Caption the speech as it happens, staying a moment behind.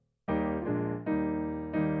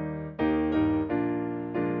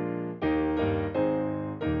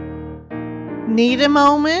Need a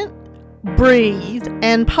moment? Breathe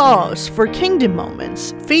and pause for Kingdom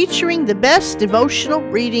Moments, featuring the best devotional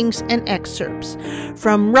readings and excerpts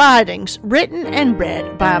from writings written and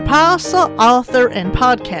read by apostle, author, and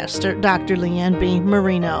podcaster Dr. Leanne B.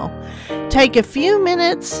 Marino. Take a few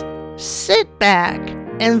minutes, sit back,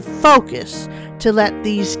 and focus to let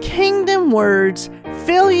these kingdom words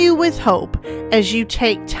fill you with hope as you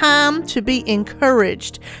take time to be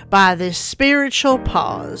encouraged by this spiritual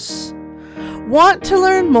pause. Want to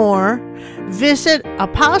learn more? Visit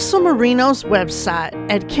Apostle Marino's website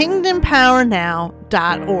at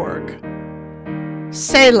kingdompowernow.org.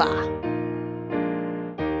 Selah.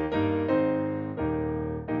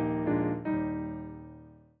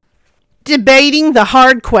 Debating the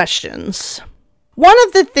hard questions. One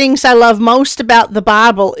of the things I love most about the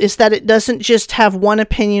Bible is that it doesn't just have one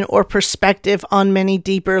opinion or perspective on many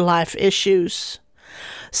deeper life issues.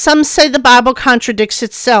 Some say the Bible contradicts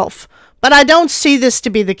itself, but I don't see this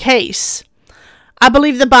to be the case. I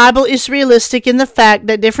believe the Bible is realistic in the fact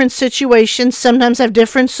that different situations sometimes have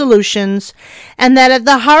different solutions, and that at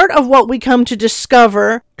the heart of what we come to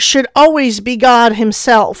discover should always be God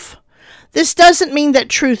Himself. This doesn't mean that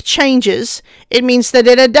truth changes. It means that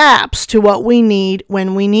it adapts to what we need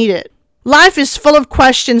when we need it. Life is full of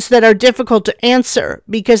questions that are difficult to answer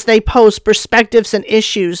because they pose perspectives and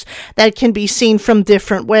issues that can be seen from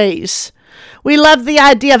different ways. We love the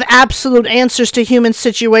idea of absolute answers to human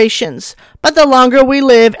situations, but the longer we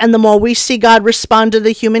live and the more we see God respond to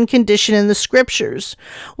the human condition in the scriptures,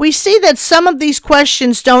 we see that some of these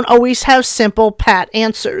questions don't always have simple, pat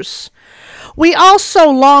answers. We also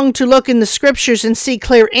long to look in the scriptures and see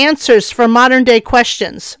clear answers for modern day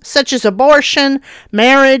questions, such as abortion,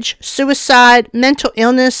 marriage, suicide, mental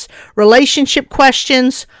illness, relationship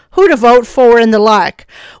questions, who to vote for, and the like,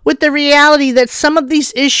 with the reality that some of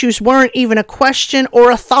these issues weren't even a question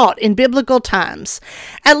or a thought in biblical times,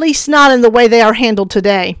 at least not in the way they are handled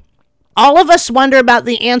today. All of us wonder about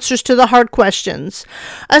the answers to the hard questions,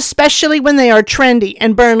 especially when they are trendy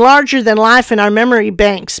and burn larger than life in our memory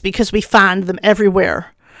banks because we find them everywhere.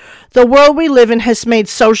 The world we live in has made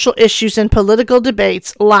social issues and political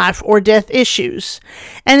debates life or death issues,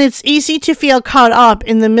 and it's easy to feel caught up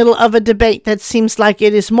in the middle of a debate that seems like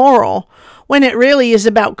it is moral, when it really is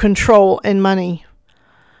about control and money.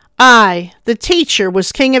 I, the teacher,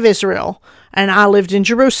 was king of Israel, and I lived in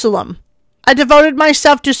Jerusalem. I devoted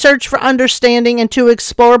myself to search for understanding and to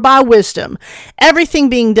explore by wisdom everything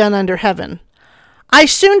being done under heaven. I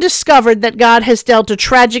soon discovered that God has dealt a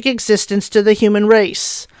tragic existence to the human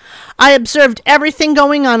race. I observed everything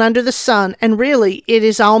going on under the sun, and really it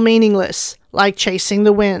is all meaningless, like chasing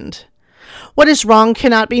the wind. What is wrong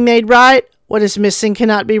cannot be made right. What is missing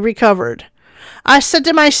cannot be recovered. I said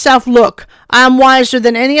to myself, look, I am wiser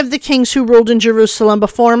than any of the kings who ruled in Jerusalem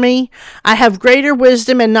before me. I have greater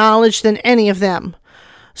wisdom and knowledge than any of them.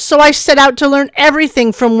 So I set out to learn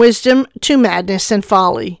everything from wisdom to madness and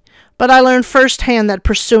folly. But I learned firsthand that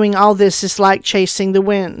pursuing all this is like chasing the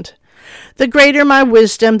wind. The greater my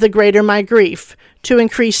wisdom, the greater my grief. To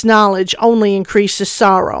increase knowledge only increases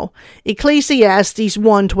sorrow. Ecclesiastes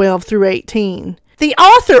 1:12-18. The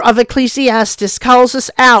author of Ecclesiastes calls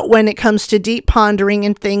us out when it comes to deep pondering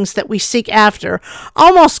and things that we seek after,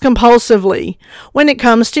 almost compulsively. When it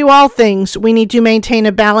comes to all things, we need to maintain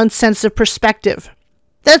a balanced sense of perspective.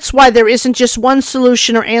 That's why there isn't just one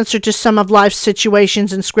solution or answer to some of life's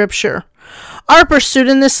situations in Scripture. Our pursuit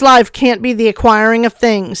in this life can't be the acquiring of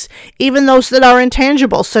things, even those that are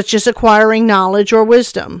intangible, such as acquiring knowledge or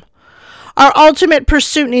wisdom. Our ultimate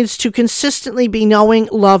pursuit needs to consistently be knowing,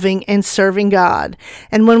 loving, and serving God.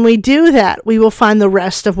 And when we do that, we will find the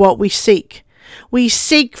rest of what we seek. We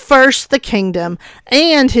seek first the kingdom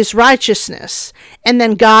and His righteousness, and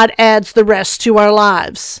then God adds the rest to our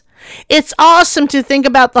lives. It's awesome to think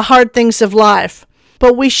about the hard things of life,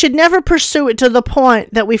 but we should never pursue it to the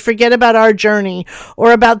point that we forget about our journey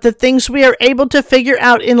or about the things we are able to figure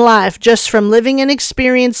out in life just from living and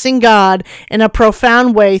experiencing God in a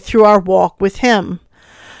profound way through our walk with Him.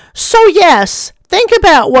 So yes, think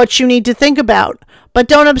about what you need to think about, but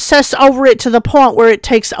don't obsess over it to the point where it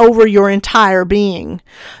takes over your entire being.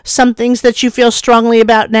 Some things that you feel strongly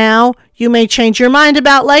about now, you may change your mind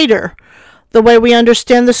about later. The way we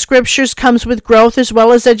understand the scriptures comes with growth as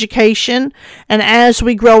well as education, and as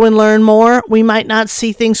we grow and learn more, we might not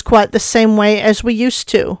see things quite the same way as we used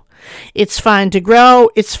to. It's fine to grow,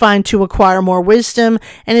 it's fine to acquire more wisdom,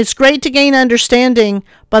 and it's great to gain understanding,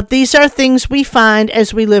 but these are things we find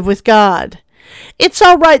as we live with God. It's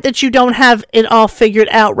all right that you don't have it all figured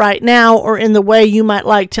out right now or in the way you might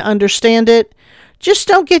like to understand it. Just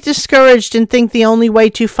don't get discouraged and think the only way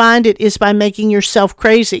to find it is by making yourself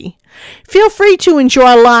crazy. Feel free to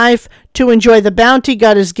enjoy life, to enjoy the bounty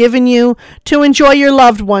God has given you, to enjoy your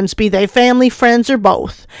loved ones, be they family, friends, or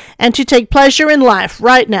both, and to take pleasure in life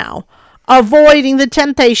right now, avoiding the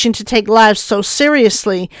temptation to take life so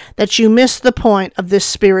seriously that you miss the point of this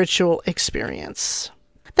spiritual experience.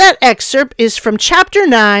 That excerpt is from Chapter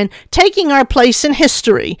 9, Taking Our Place in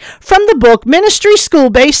History, from the book Ministry School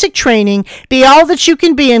Basic Training, Be All That You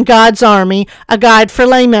Can Be in God's Army, A Guide for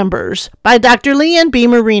Lay Members, by Dr. Leanne B.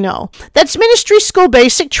 Marino. That's Ministry School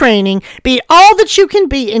Basic Training, Be All That You Can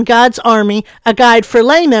Be in God's Army, A Guide for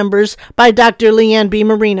Lay Members, by Dr. Leanne B.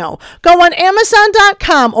 Marino. Go on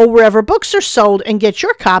Amazon.com or wherever books are sold and get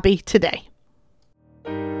your copy today.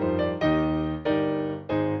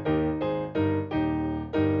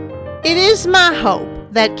 It is my hope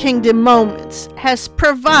that Kingdom Moments has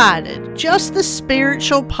provided just the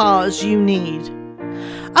spiritual pause you need.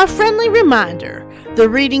 A friendly reminder, the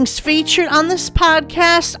readings featured on this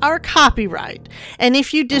podcast are copyright, and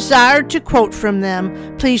if you desire to quote from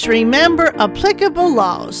them, please remember applicable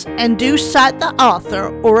laws and do cite the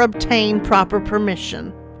author or obtain proper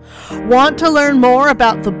permission. Want to learn more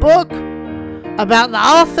about the book, about the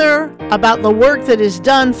author, about the work that is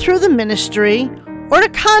done through the ministry, or to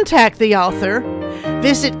contact the author,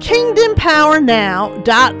 visit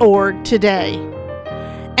kingdompowernow.org today.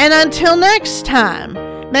 And until next time,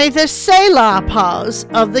 may the Selah pause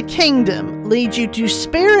of the kingdom lead you to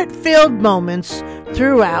spirit-filled moments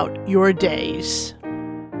throughout your days.